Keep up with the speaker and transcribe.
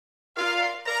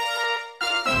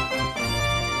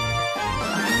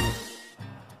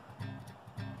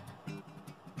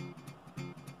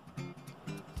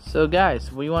So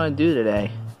guys, what do you want to do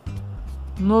today?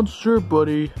 Not sure,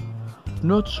 buddy.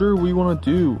 Not sure what you want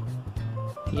to do.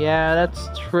 Yeah, that's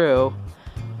true.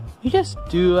 You just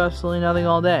do absolutely nothing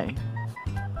all day.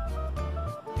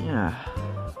 Yeah.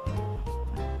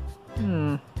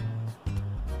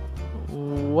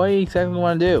 What do you exactly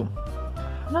want to do?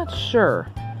 I'm not sure.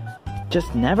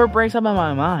 Just never breaks up in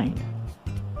my mind.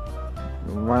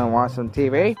 You want to watch some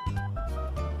TV?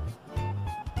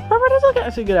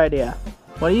 That's a good idea.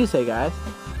 What do you say, guys?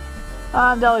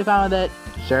 I'm totally fine with it.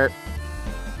 Sure.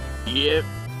 Yep.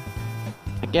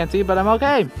 I can't see, but I'm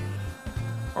okay.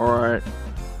 Alright.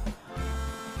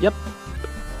 Yep.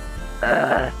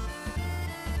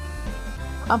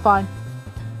 I'm fine.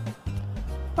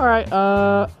 Alright,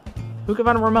 who can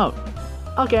find a remote?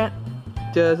 Okay.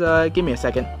 Just, give me a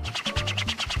second.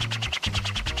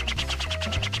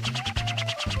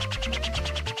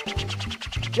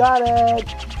 Got it!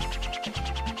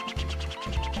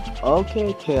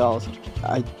 Okay, Tails.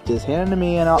 I just hand it to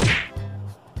me and I'll...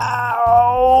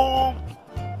 Ow!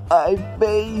 My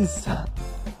face!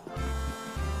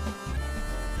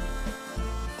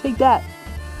 Take that!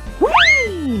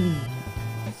 Whee!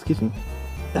 Excuse me.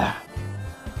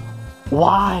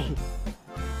 Why?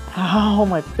 Ow,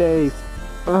 my face!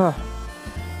 Ugh.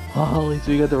 Well, at least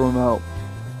we got the remote.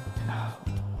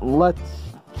 Let's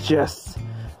just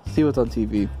see what's on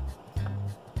TV.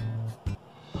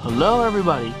 Hello,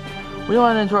 everybody. We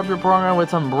want to interrupt your program with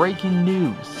some breaking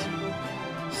news.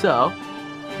 So,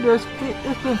 it's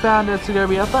been found that there's going to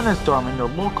be a thunderstorm in your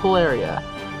local area.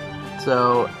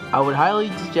 So, I would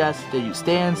highly suggest that you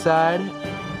stay inside.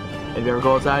 If you ever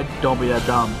go outside, don't be that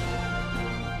dumb.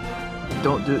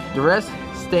 Don't do the rest.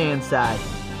 Stay inside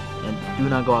and do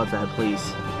not go outside,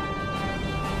 please.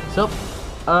 So,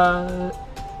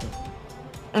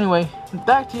 anyway,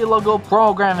 back to your local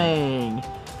programming.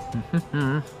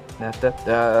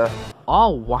 Oh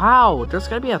wow, there's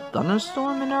gonna be a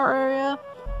thunderstorm in our area?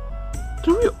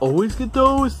 Do we always get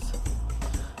those?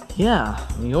 Yeah,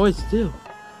 we always do.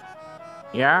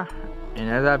 Yeah? And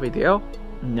is that a big deal?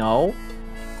 No.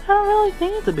 I don't really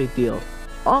think it's a big deal.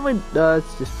 All it does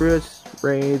is just pretty much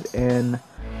rain and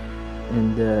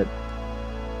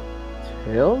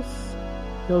Tails?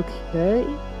 You okay?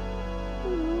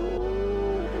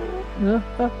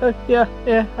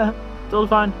 Yeah, totally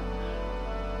fine.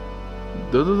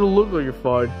 That doesn't look like you're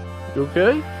fine. You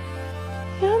okay?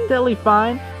 Yeah, I'm definitely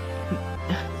fine.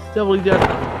 It's definitely just...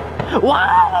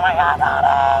 Wow! Oh my god!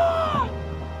 No!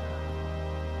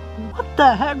 What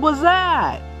the heck was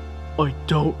that? I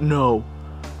don't know.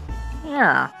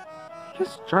 Yeah, he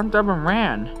just jumped up and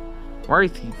ran. Where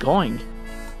is he going?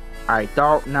 I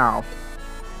don't know.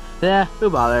 Yeah, who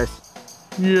bothers?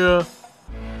 Yeah.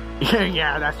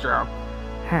 Yeah, that's true.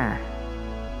 Huh.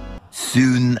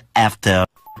 Soon after.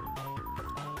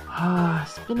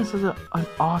 It's been such an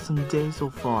awesome day so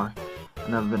far. I've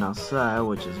never been outside,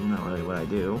 which is not really what I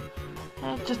do.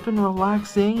 I've just been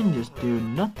relaxing and just do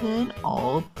nothing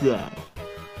all day.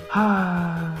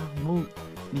 Move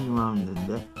me around the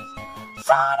desk.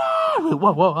 Sonic! Wait,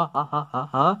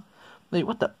 whoa. Wait,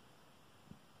 what the?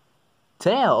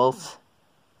 Tails?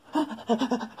 Sonic!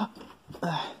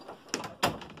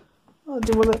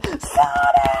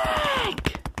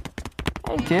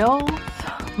 Hey, Tails,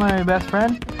 my best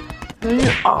friend.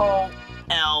 Oh,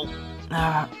 ow.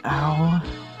 Ow.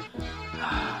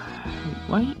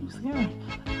 Why are you scared?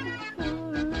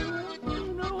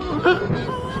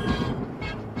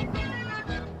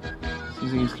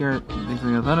 Seems like you're scared. Thinks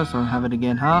like a thunderstorm have it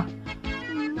again, huh?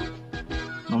 I'm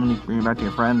gonna bring you back to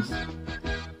your friends.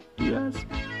 Yes.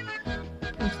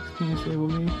 Can you stay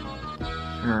with me?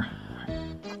 Sure.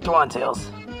 Go on,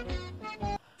 Tails.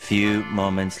 Few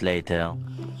moments later.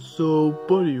 So,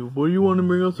 buddy, what do you want to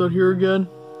bring us out here again?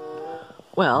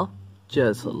 Well,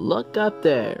 just look up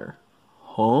there.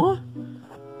 Huh?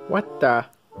 What the?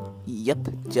 Yep,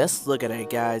 just look at it,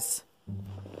 guys.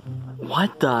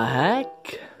 What the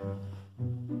heck?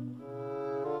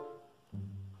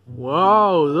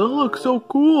 Wow, that looks so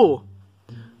cool.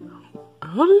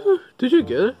 How did you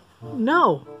get it?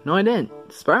 No, I didn't.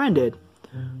 Spider-Man did.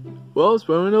 Well,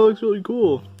 Spider-Man, that looks really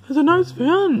cool. It's a nice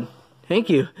fan. Thank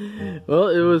you. Well,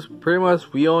 it was pretty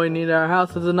much we only need our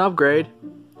house as an upgrade.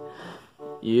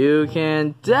 You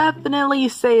can definitely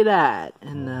say that.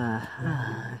 And,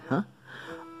 huh?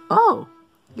 Oh,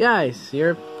 guys,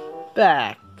 you're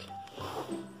back.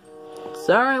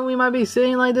 Sorry we might be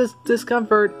sitting like this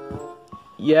discomfort.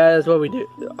 Yeah, that's what we do.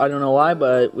 I don't know why,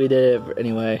 but we did it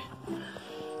anyway.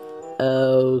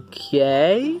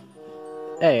 Okay.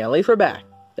 Hey, at least we're back.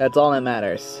 That's all that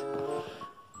matters.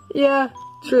 Yeah,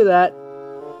 true that.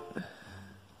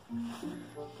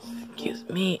 Excuse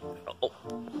me. Oh.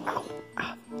 Ow.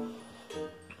 Ow.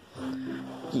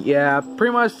 Yeah,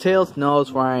 pretty much Tails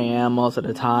knows where I am most of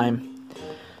the time.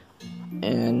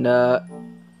 And,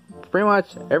 pretty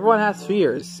much everyone has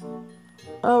fears.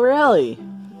 Oh, really?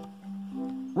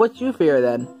 What you fear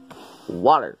then?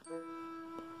 Water.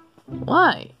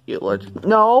 Why? You allergic?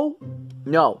 No.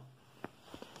 No.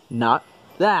 Not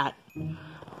that.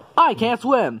 I can't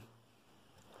swim.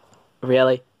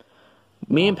 Really?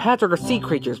 Me and Patrick are sea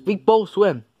creatures. We both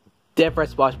swim.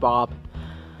 Different, SpongeBob.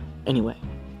 Anyway,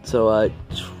 so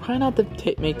try not to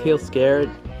make Tails scared.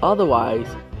 Otherwise,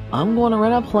 I'm going to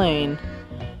rent a plane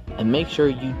and make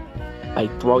sure I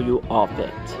throw you off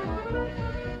it.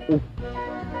 Ooh.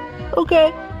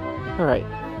 Okay. All right.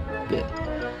 Good.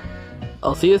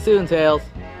 I'll see you soon, Tails.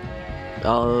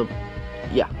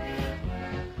 Yeah.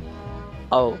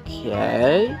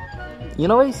 Okay. You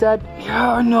know what he said?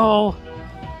 Yeah, I know.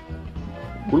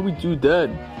 What do we do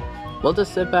then? We'll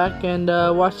just sit back and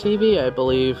watch TV, I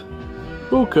believe.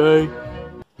 Okay.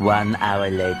 1 hour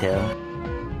later.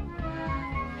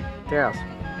 Tails.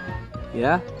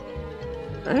 Yeah?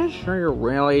 Are you sure you're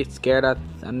really scared of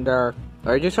thunder?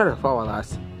 Or you just trying to follow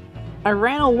us? I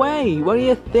ran away! What do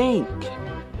you think?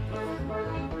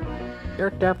 You're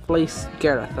definitely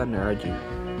scared of thunder, aren't you?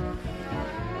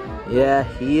 Yeah,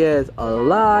 he is a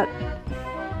lot.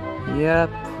 Yeah,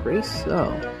 pretty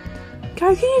so.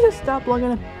 Guys, can you just stop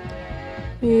looking at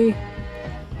me?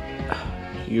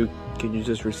 Can you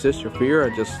just resist your fear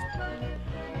and just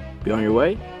be on your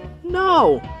way?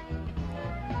 No!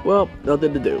 Well,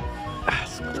 nothing to do.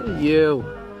 Screw you.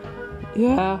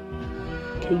 Yeah?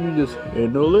 Can you just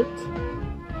handle it?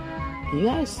 You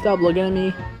guys stop looking at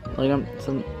me like I'm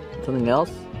something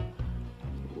else?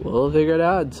 We'll figure it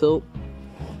out until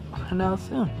I know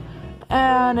soon.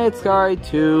 And it's already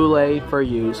too late for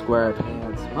you,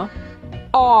 SquarePants, huh?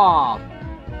 Aw!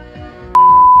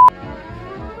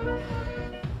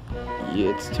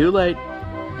 It's too late.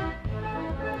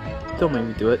 Don't make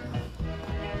me do it.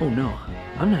 Oh no,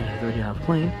 I'm not gonna get out of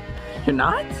plane. You're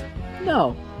not?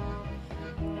 No.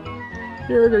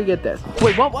 You're gonna get this.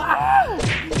 Wait, what? Ah!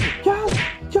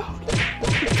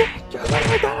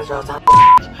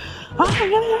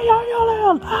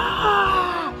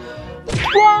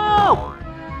 Whoa!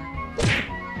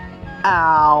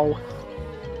 Ow.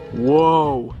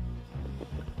 Whoa.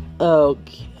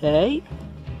 Okay.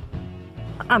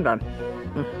 I'm done.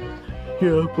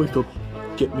 Yeah, please don't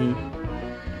get me.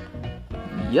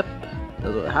 Yep,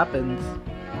 that's what happens.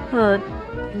 Alright,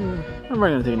 I'm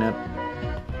probably gonna take a nap.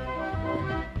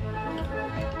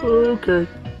 Okay.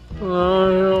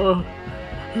 Ow.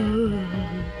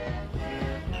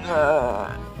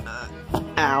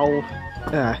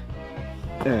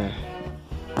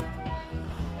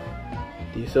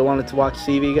 Do you still want to watch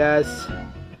TV, guys?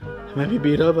 I might be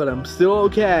beat up, but I'm still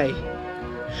okay.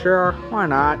 Sure, why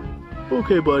not?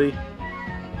 Okay, buddy.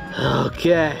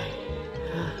 Okay.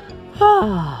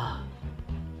 I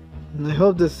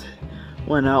hope this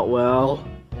went out well.